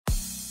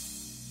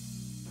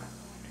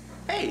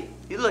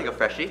look like a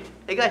freshie.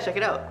 Hey guys, check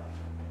it out.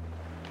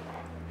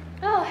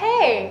 Oh,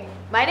 hey!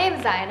 My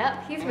name's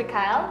Zainab, he's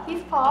Mikhail,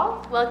 he's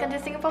Paul. Welcome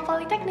to Singapore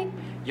Polytechnic.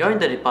 You're in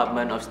the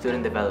Department of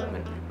Student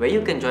Development, where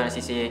you can join a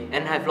CCA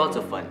and have lots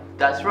of fun.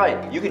 That's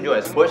right, you can join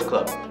a sports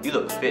club. You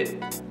look fit.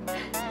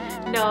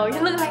 No,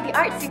 you look like the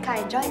artsy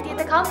kind. Join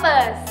Theatre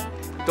Compass.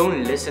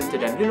 Don't listen to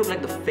them, you look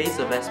like the face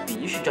of SP.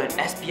 You should join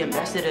SP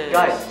Ambassadors.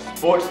 Guys,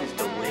 sports is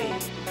the way.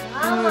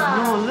 Dude,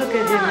 no, look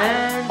at him,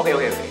 man.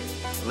 Okay.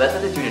 Let's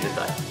let the junior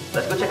decide.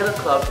 Let's go check out the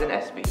clubs in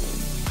SP.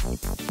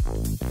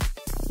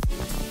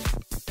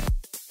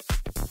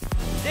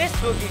 This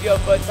will give you a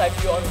bird's eye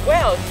view on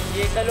where our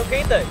CCAs are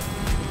located.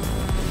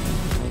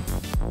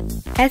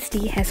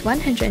 SD has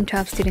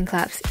 112 student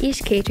clubs,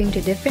 each catering to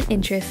different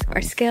interests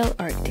or skill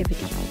or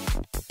activity.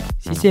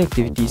 CCA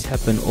activities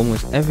happen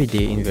almost every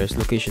day in various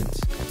locations.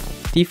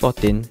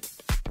 T14,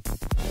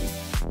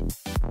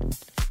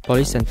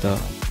 Poly Centre,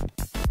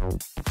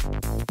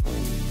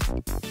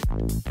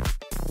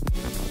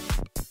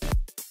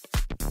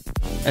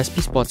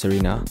 SP Sports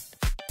Arena,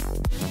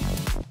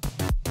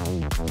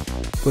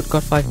 Food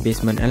Court 5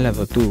 basement and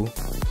level 2,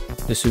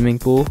 the swimming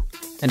pool,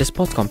 and the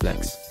sports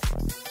complex.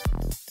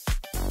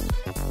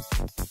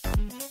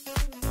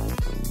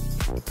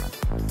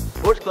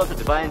 Sports clubs are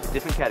divided into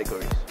different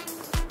categories.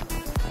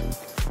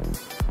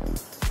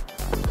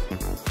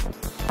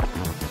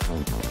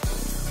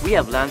 We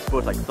have land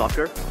sports like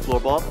soccer,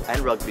 floorball, and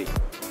rugby.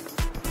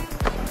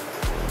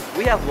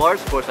 We have water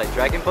sports like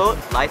dragon boat,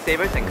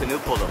 lightsabers, and canoe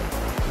polo.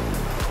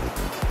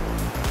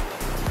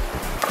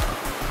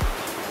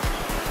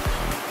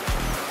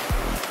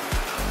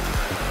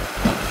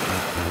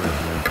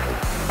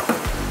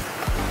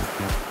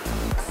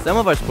 Some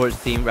of our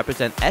sports team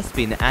represent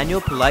SP in the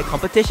annual polite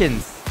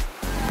competitions.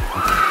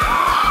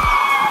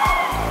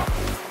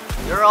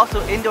 There are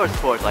also indoor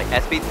sports like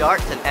SP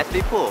darts and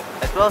SP pool,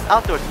 as well as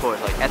outdoor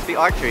sports like SP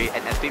archery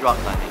and SP rock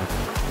climbing.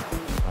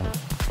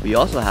 We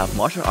also have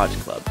martial arts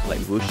clubs like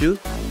Wushu,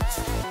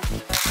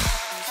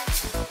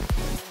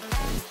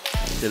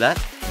 Silat,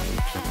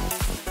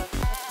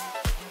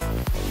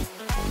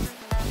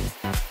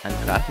 and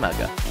Krav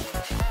Maga.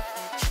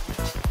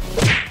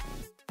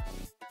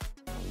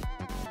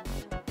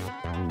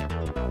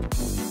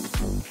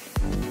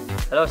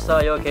 Hello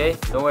sir, you okay?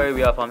 Don't worry,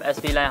 we are from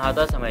SP Line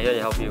Hunters and we're here to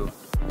help you.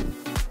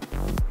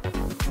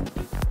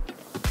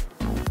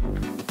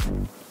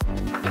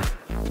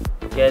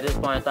 Okay, at this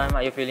point in time,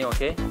 are you feeling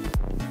okay?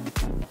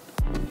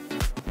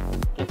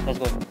 Okay, let's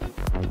go.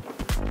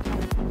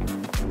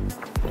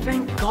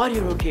 Thank God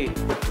you're okay.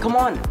 Come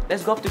on,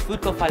 let's go up to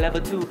Food Court 5 Level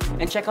 2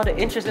 and check out the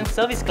interest in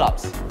service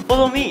clubs.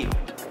 Follow me.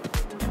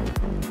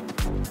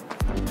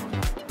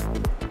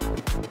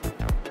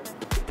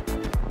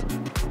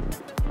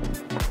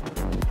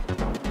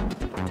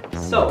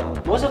 So,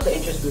 most of the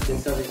interest groups and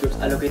service groups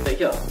are located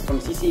here, from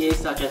CCAs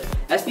such as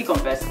SP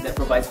Confess that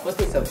provides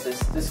hosting services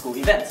to school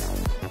events.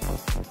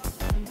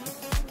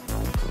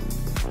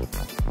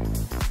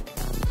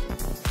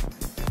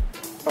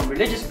 From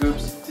religious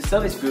groups to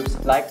service groups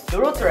like the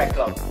Rotaract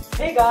Club.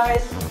 Hey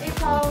guys! Hey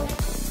Paul!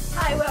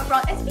 Hi, we're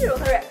from SP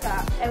Rotaract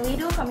Club and we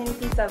do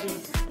community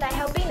service like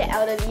helping the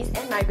elderly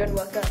and migrant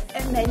workers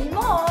and many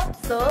more.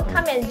 So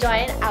come and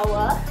join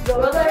our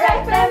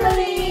Rotaract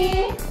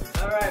family!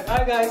 Alright,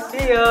 bye guys,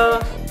 see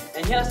ya!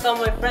 And here are some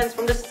of my friends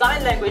from the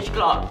Sign Language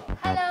Club.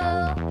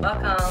 Hello!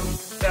 Welcome!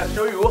 I'll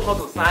show you how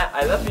to sign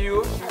I love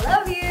you. I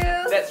love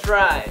you! That's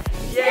right!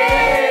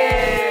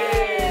 Yay!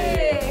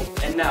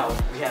 And now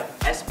we have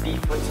SP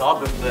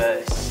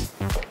photographers.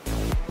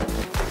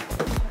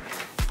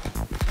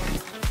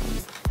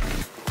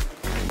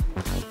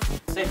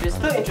 So if you're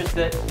still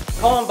interested,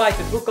 come on by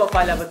to Food Court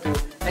 5 Level 2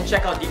 and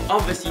check out the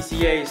other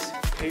CCAs.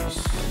 Peace!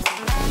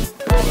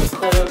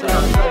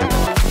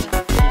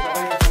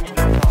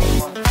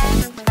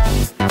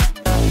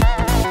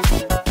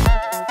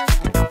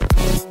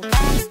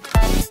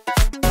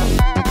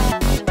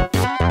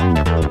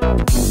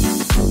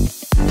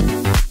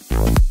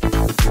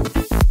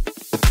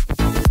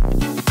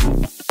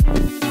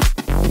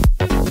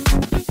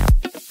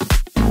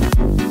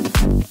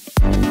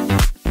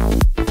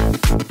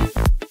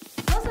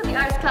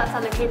 Clubs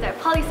are located at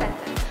Poly Centre,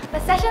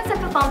 but sessions and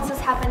performances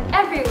happen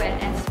everywhere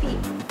at SP.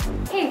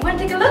 Hey, want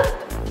to take a look?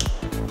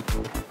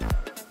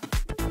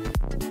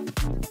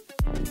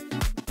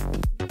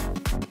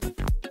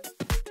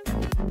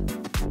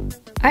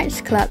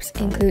 Arts clubs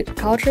include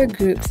cultural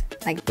groups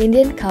like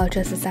Indian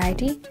Cultural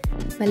Society,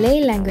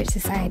 Malay Language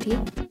Society,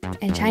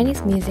 and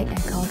Chinese Music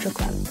and Culture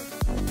Club.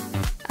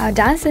 Our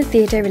dance and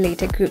theatre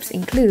related groups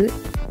include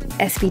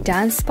SP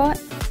Dance Sport,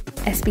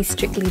 SP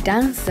Strictly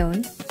Dance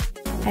Zone,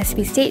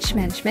 SP Stage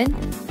Management,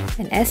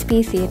 and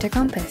SP Theatre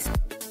Compass.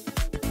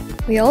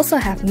 We also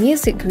have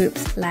music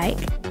groups like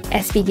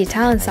SP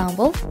Guitar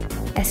Ensemble,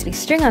 SP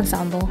String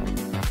Ensemble,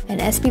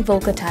 and SP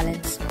Vocal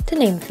Talents, to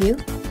name a few.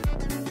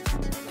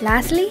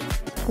 Lastly,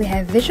 we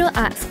have visual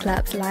arts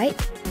clubs like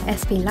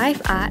SP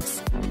Life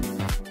Arts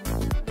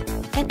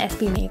and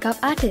SP Makeup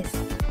Artists.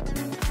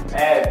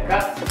 And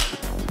cut!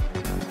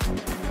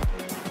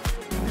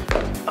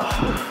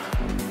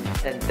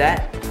 And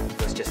that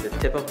was just the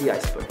tip of the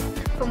iceberg.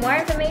 For more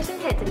information,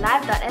 head to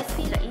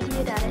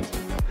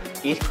live.sp.edu.sg.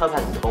 Each club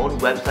has its own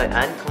website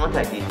and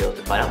contact details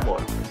to find out more.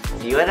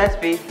 See you at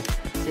SP.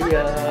 See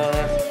ya!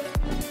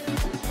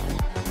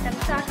 Let's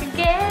talk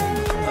again.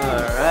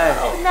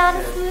 Alright. Not a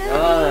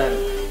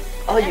smoothie.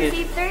 Oh, you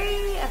SP3.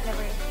 I've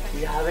never.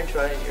 haven't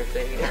tried your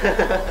thing.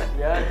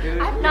 Yeah,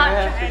 dude. I've not you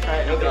have to tried try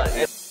it. Oh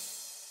god.